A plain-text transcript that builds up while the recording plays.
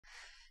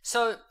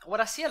So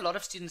what I see a lot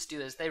of students do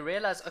is they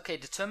realize, okay,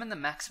 determine the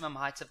maximum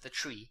height of the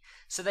tree.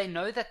 So they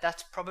know that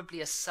that's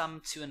probably a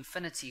sum to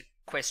infinity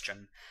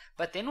question.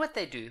 But then what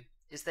they do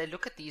is they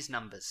look at these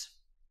numbers.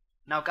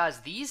 Now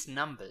guys, these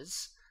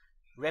numbers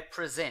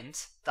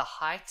represent the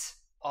height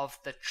of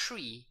the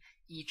tree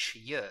each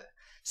year.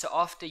 So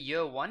after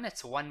year 1,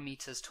 it's 1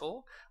 meters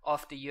tall.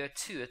 After year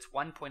 2, it's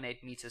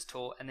 1.8 meters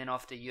tall. And then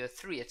after year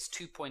 3, it's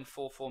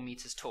 2.44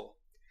 meters tall.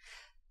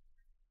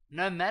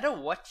 No matter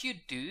what you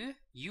do,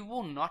 you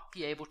will not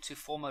be able to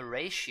form a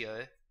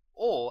ratio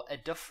or a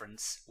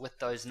difference with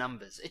those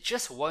numbers. It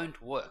just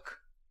won't work.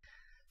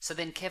 So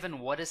then, Kevin,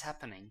 what is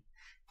happening?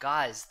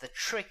 Guys, the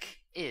trick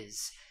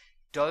is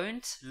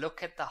don't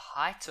look at the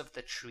height of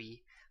the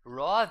tree.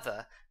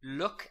 Rather,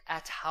 look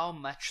at how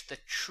much the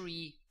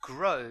tree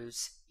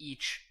grows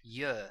each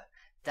year.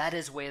 That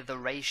is where the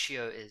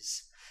ratio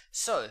is.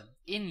 So,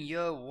 in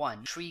year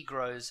 1, tree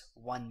grows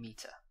 1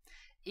 meter.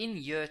 In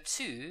year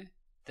 2,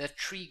 the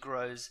tree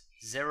grows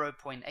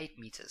 0.8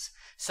 meters.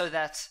 So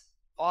that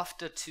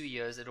after 2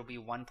 years, it'll be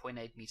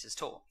 1.8 meters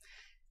tall.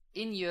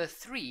 In year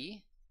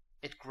 3,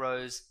 it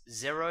grows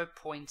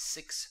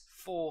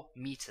 0.64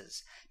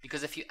 meters.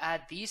 Because if you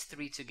add these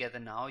three together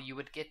now, you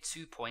would get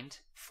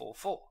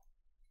 2.44.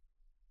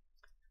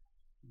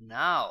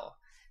 Now,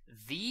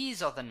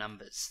 these are the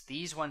numbers,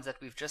 these ones that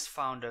we've just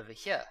found over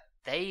here.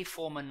 They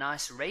form a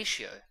nice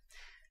ratio.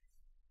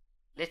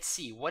 Let's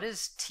see, what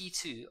is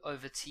T2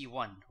 over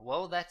T1?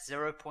 Well, that's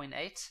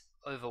 0.8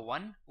 over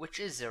 1, which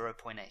is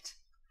 0.8.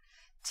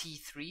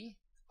 T3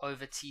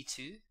 over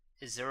T2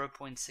 is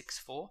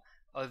 0.64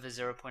 over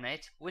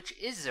 0.8, which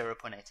is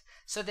 0.8.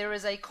 So there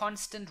is a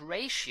constant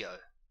ratio.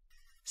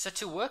 So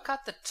to work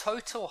out the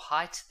total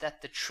height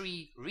that the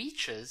tree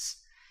reaches,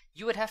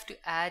 you would have to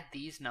add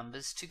these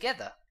numbers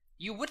together.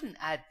 You wouldn't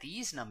add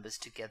these numbers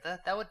together.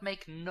 That would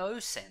make no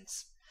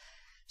sense.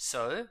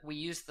 So we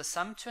use the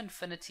sum to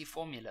infinity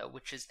formula,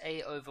 which is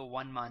a over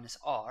 1 minus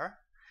r,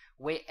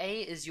 where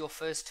a is your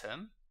first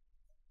term,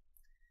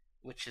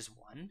 which is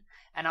 1,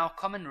 and our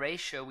common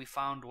ratio we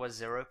found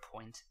was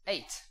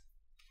 0.8.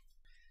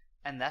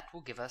 And that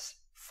will give us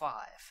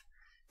 5.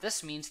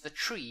 This means the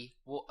tree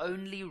will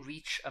only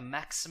reach a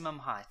maximum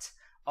height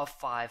of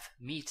 5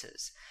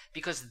 meters,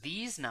 because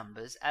these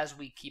numbers, as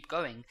we keep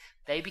going,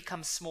 they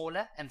become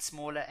smaller and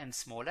smaller and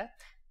smaller,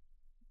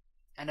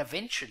 and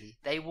eventually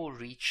they will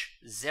reach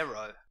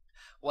 0.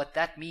 What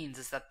that means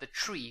is that the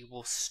tree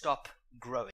will stop growing.